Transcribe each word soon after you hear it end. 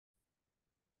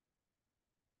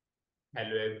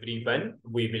Hello everyone,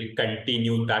 we will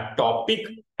continue the topic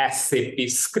SAP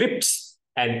scripts,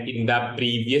 and in the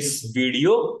previous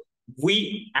video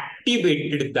we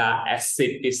activated the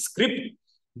SAP script.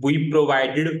 We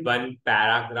provided one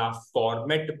paragraph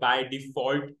format by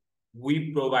default.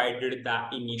 We provided the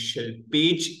initial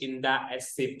page in the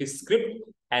SAP script,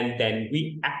 and then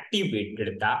we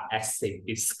activated the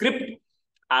SAP script.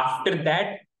 After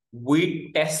that,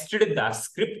 we tested the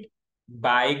script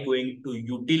by going to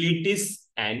utilities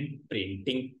and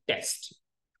printing test.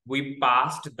 We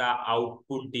passed the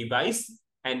output device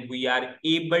and we are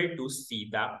able to see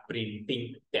the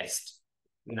printing test.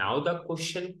 Now the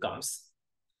question comes,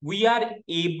 we are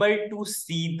able to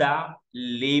see the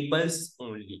labels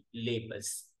only,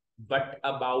 labels. What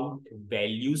about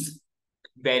values?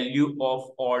 Value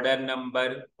of order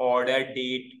number, order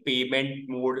date, payment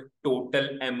mode, total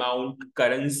amount,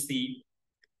 currency,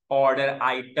 order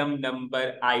item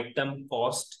number, item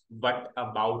cost. What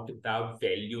about the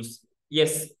values?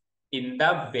 Yes, in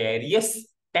the various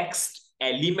text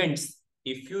elements,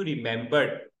 if you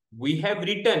remember, we have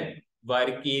written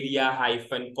work area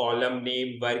hyphen column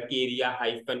name, work area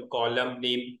hyphen column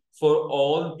name for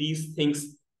all these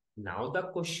things. Now the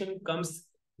question comes,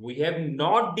 we have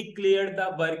not declared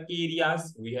the work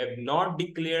areas, we have not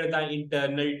declared the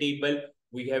internal table,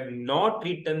 we have not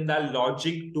written the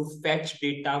logic to fetch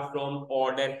data from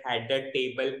order header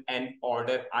table and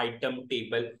order item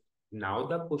table. Now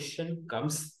the question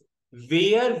comes,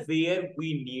 where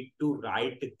we need to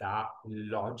write the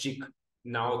logic.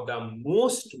 Now the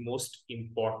most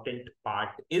important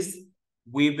part is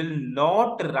we will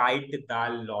not write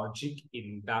the logic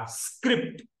in the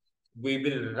script. We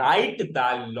will write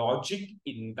the logic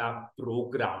in the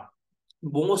program.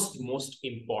 Most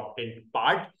important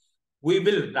part, we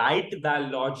will write the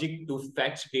logic to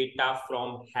fetch data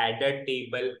from header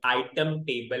table, item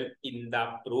table in the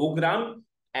program,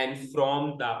 and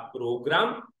from the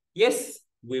program, yes,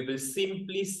 we will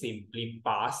simply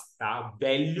pass the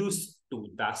values to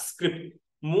the script.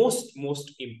 Most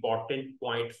important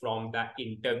point from the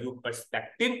interview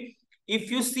perspective.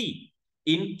 If you see,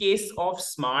 in case of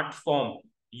smart form,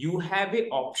 you have an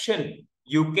option.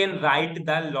 You can write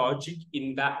the logic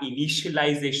in the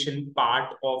initialization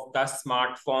part of the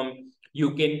smart form.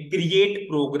 You can create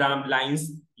program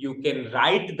lines. You can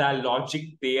write the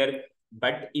logic there.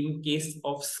 But in case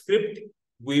of script,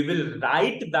 we will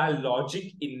write the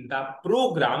logic in the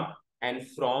program, and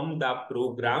from the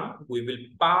program, we will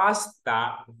pass the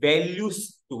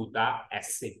values to the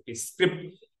SAP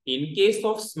script. In case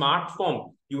of smart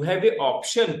form, you have an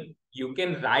option. You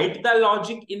can write the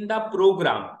logic in the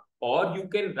program, or you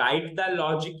can write the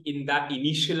logic in the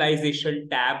initialization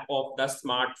tab of the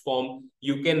smart form.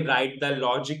 You can write the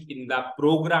logic in the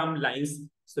program lines.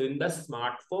 So in the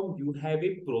smart form, you have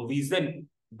a provision,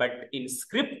 but in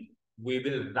script, we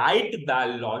will write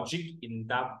the logic in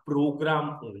the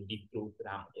program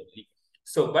only.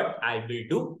 So what I will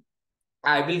do,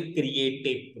 I will create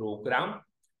a program.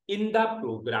 In the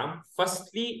program,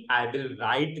 firstly, I will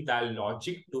write the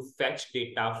logic to fetch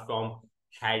data from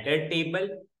header table,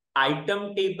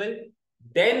 item table.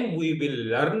 Then we will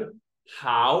learn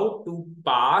how to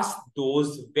pass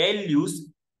those values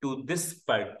to this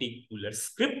particular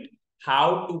script,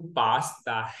 how to pass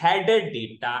the header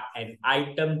data and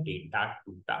item data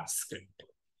to the script.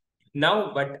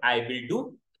 Now, what I will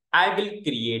do, I will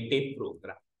create a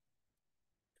program.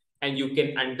 And you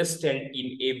can understand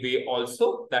in a way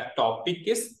also, the topic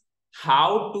is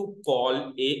how to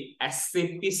call a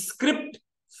SAP script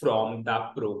from the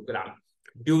program.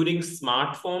 During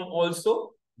smart form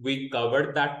also, we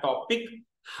covered that topic,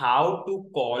 how to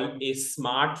call a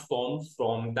smart form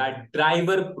from the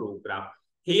driver program.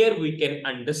 Here we can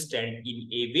understand in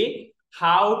a way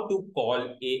how to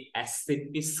call a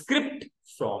SAP script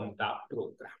from the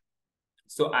program.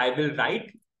 So I will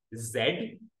write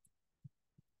Z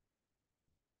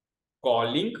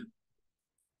calling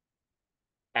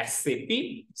SAP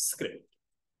script.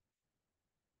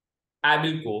 I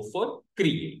will go for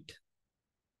create.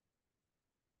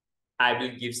 I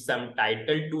will give some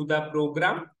title to the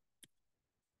program.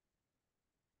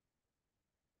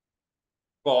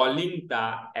 Calling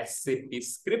the SAP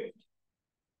script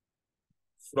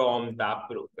from the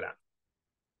program.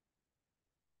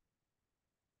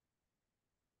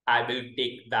 I will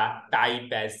take the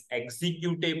type as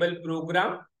executable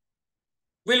program.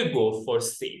 We'll go for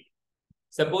save.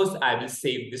 Suppose I will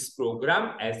save this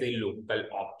program as a local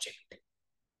object.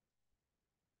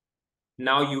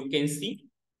 Now you can see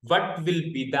what will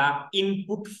be the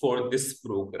input for this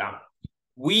program.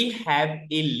 We have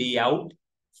a layout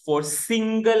for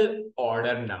single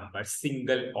order number.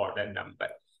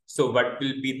 So what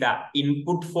will be the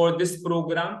input for this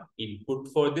program? Input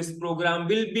for this program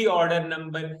will be order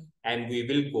number, and we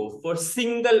will go for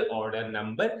single order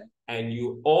number. And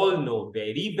you all know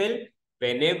very well,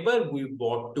 whenever we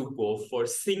want to go for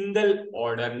single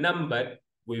order number,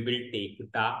 we will take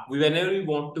whenever we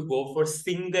want to go for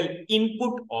single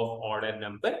input of order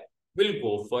number, we'll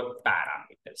go for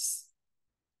parameters.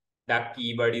 The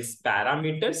keyword is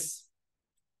parameters.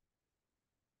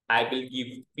 I will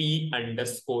give P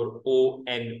underscore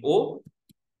ONO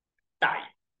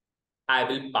type. I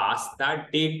will pass the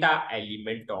data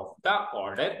element of the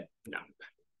order number.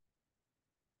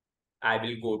 I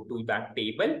will go to the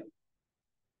table.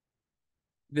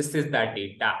 This is the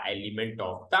data element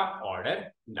of the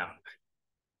order number.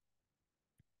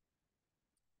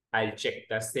 I'll check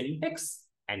the syntax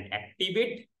and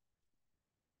activate.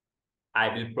 I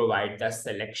will provide the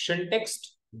selection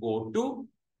text. Go to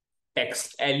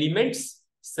text elements,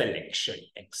 selection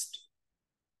text.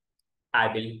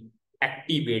 I will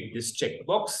activate this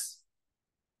checkbox.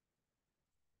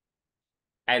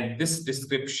 And this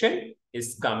description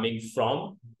is coming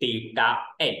from data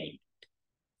element.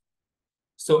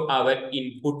 So our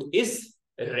input is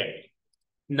ready.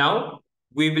 Now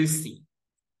we will see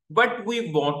what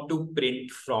we want to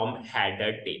print from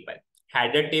header table.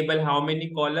 Header table, how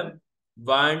many columns?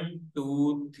 1,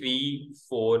 2, 3,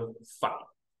 4, 5.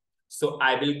 So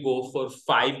I will go for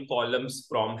 5 columns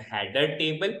from header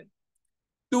table,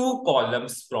 2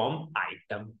 columns from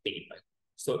item table.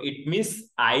 So it means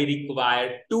I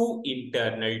require 2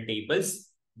 internal tables,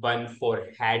 one for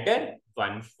header,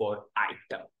 one for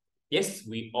item. Yes,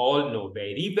 we all know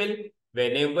very well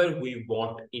whenever we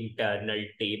want internal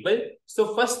table.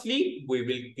 So firstly, we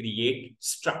will create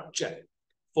structure.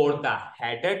 For the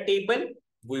header table,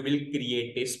 we will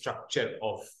create a structure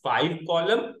of 5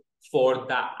 columns. For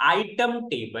the item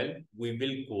table, we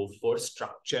will go for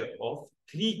structure of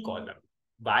 3 columns.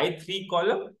 Why 3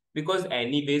 columns? Because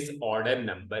anyways, order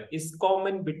number is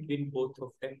common between both of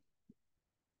them.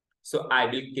 So I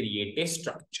will create a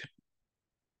structure.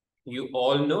 You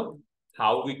all know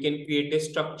how we can create a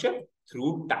structure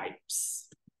through types.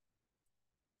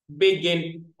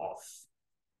 Begin of.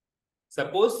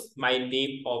 Suppose my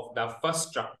name of the first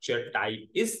structure type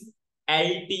is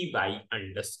LTY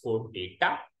underscore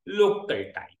data local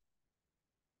type.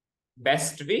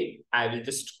 Best way, I will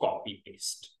just copy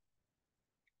paste.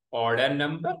 Order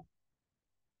number,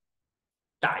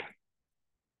 type,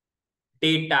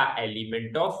 data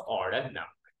element of order number.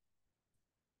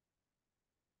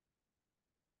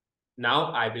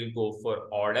 Now I will go for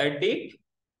order date,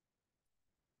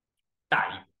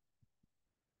 type,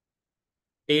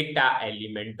 data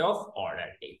element of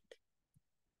order date.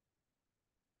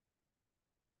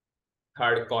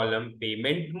 Third column,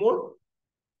 payment mode,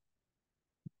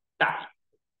 type.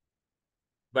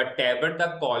 Whatever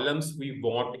the columns we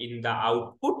want in the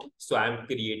output, so I'm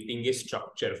creating a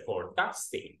structure for the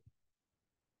same.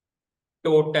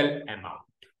 Total amount,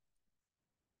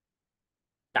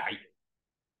 type,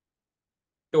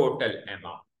 total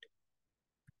amount.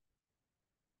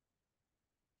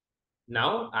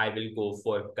 Now I will go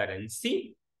for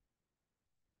currency,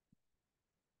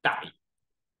 type,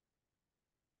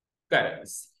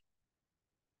 currency.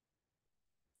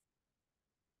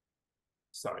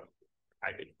 Sorry,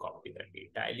 I will copy the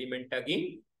data element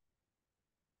again.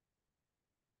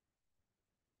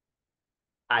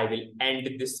 I will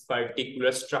end this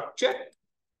particular structure.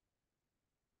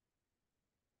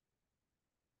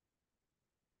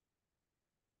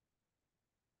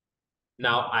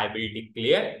 Now I will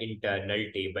declare internal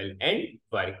table and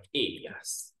work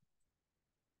areas.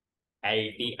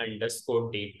 LT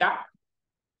underscore data,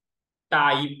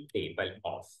 type table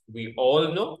of. We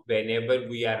all know whenever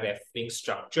we are referring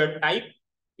structure type,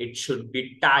 it should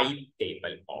be type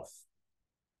table of.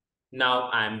 Now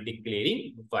I am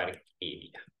declaring work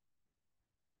area.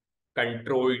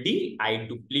 Control D, I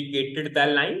duplicated the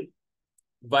line.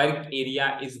 Work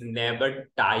area is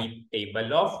never type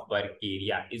table of, work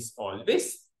area is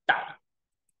always type.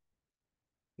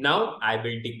 Now I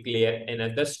will declare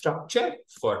another structure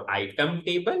for item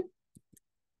table.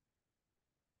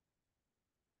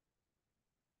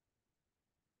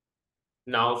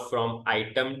 Now from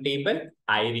item table,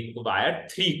 I require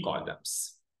 3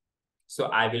 columns. So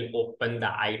I will open the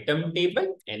item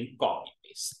table and copy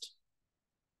paste.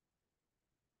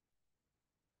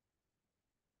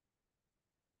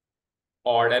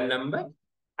 Order number,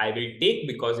 I will take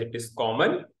because it is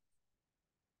common.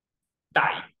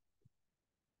 Type,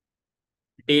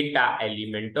 data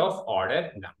element of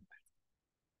order number.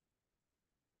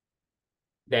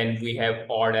 Then we have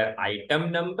order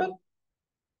item number,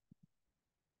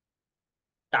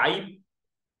 type,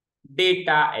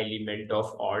 data element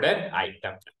of order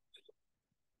item.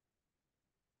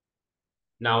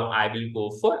 Now I will go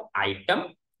for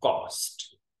item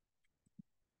cost.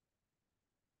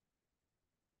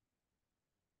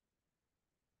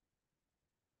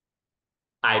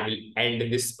 I will end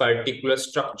this particular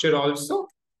structure also.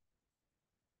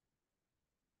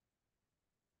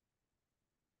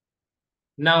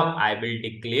 Now I will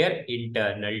declare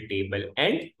internal table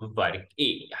and work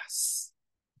areas.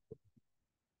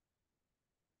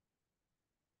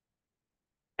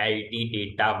 LT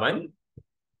data 1,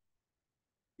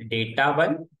 data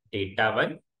 1, data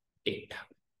 1, data.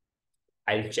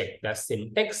 I'll check the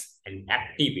syntax and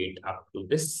activate up to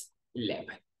this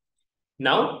level.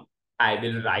 Now I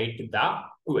will write the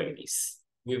queries.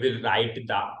 We will write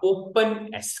the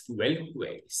open SQL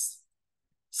queries.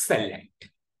 Select.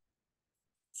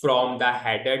 From the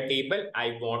header table,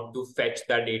 I want to fetch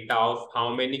the data of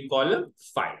how many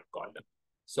columns? 5 columns.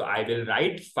 So I will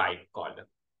write 5 columns.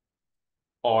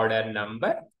 Order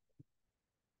number,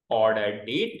 order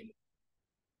date,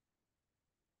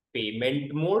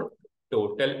 payment mode,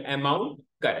 total amount,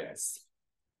 currency.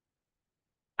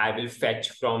 I will fetch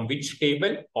from which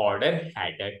table? Order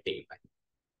header table.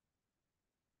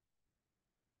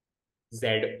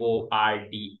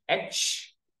 ZORDH.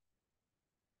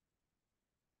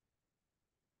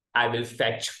 I will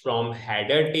fetch from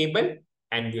header table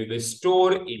and we will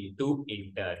store into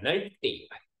internal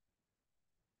table.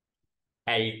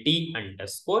 LT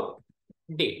underscore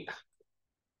data.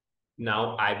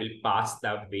 Now I will pass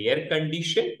the where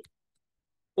condition.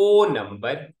 O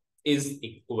number is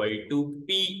equal to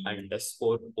P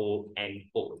underscore O and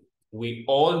O. We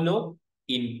all know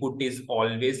input is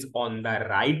always on the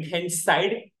right hand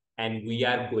side and we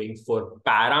are going for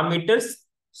parameters.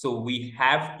 So we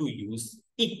have to use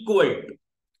equal to.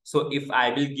 So if I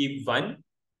will give 1,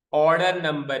 order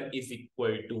number is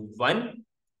equal to 1.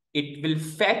 It will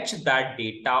fetch the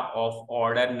data of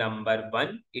order number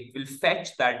 1. It will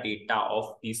fetch the data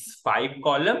of these 5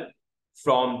 columns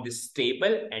from this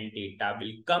table and data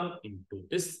will come into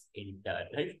this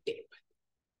internal table.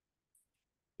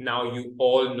 Now you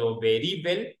all know very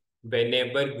well,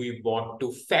 whenever we want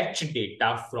to fetch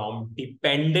data from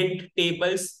dependent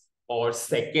tables or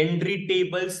secondary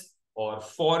tables or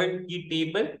foreign key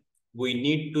table, we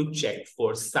need to check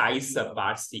for size sub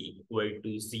c equal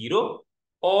to 0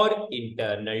 or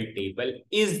internal table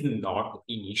is not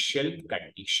initial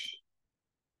condition.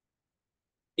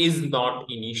 Is not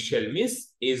initial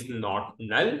means is not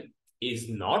null, is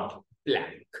not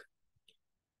blank.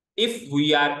 If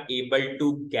we are able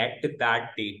to get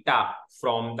that data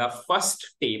from the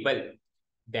first table,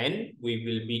 then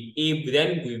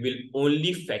we will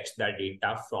only fetch the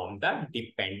data from the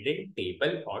dependent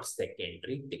table or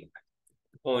secondary table.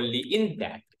 Only in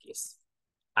that case,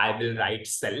 I will write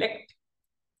select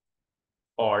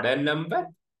order number,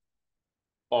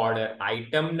 order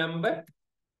item number,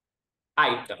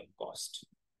 item cost.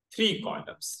 3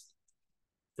 columns.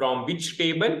 From which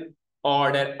table?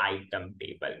 Order item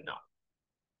table now.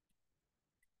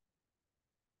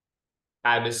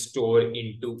 I will store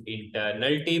into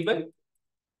internal table.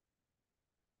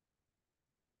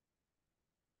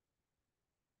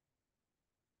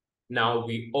 Now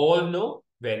we all know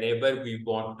whenever we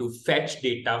want to fetch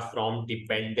data from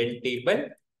dependent table,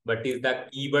 what is the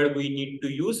keyword we need to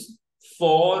use?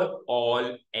 For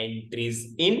all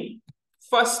entries in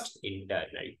first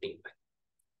internal table,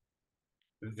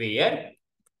 where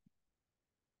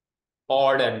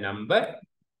order number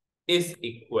is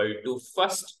equal to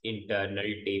first internal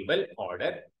table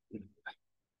order number.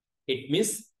 It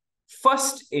means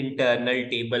first internal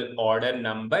table order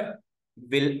number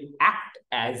will act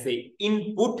as an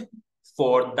input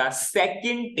for the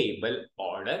second table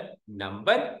order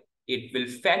number. It will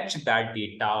fetch the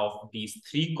data of these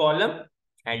 3 columns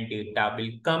and data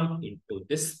will come into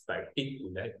this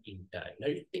particular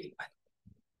internal table.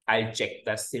 I'll check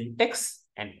the syntax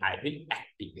and I will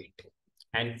activate it.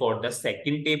 And for the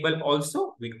second table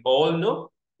also, we all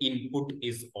know input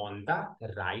is on the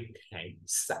right hand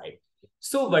side.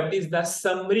 So what is the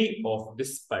summary of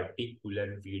this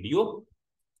particular video?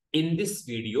 In this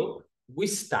video, we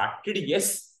started,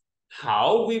 yes,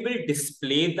 how we will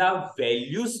display the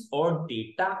values or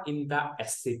data in the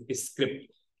SAP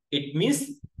script. It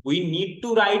means we need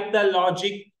to write the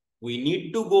logic. We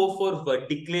need to go for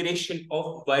declaration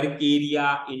of work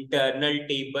area, internal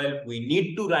table. We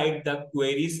need to write the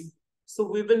queries. So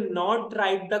we will not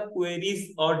write the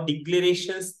queries or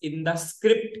declarations in the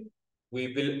script.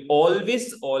 We will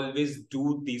always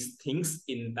do these things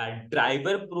in the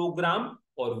driver program,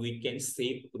 or we can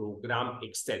say program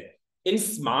itself. In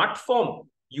smart form,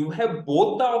 you have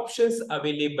both the options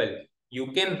available.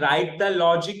 You can write the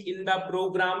logic in the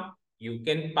program. You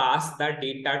can pass the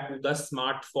data to the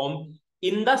smart form.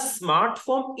 In the smart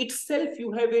form itself,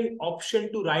 you have an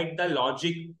option to write the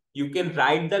logic. You can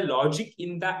write the logic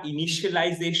in the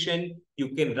initialization. You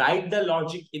can write the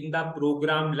logic in the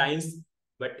program lines.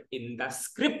 But in the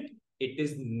script, it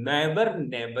is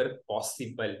never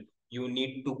possible. You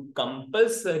need to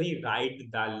compulsory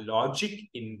write the logic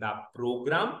in the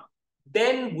program.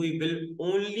 Then we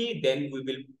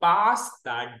will pass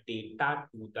that data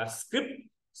to the script.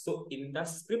 So in the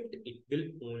script, it will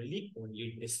only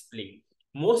display.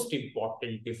 Most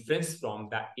important difference from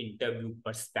the interview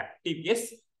perspective,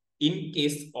 yes, in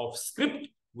case of script,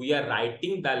 we are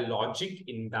writing the logic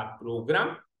in the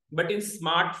program, but in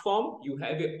smart form, you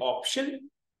have an option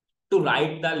to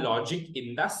write the logic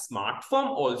in the smart form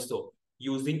also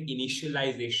using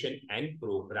initialization and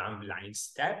program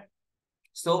lines tab.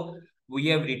 So we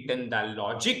have written the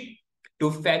logic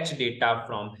to fetch data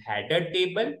from header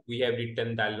table. We have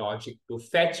written the logic to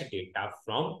fetch data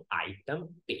from item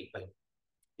table.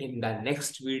 In the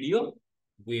next video,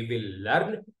 we will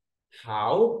learn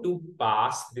how to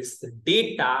pass this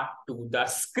data to the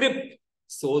script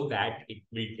so that it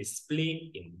will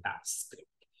display in the script.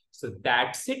 So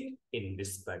that's it in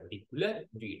this particular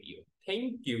video.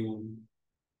 Thank you.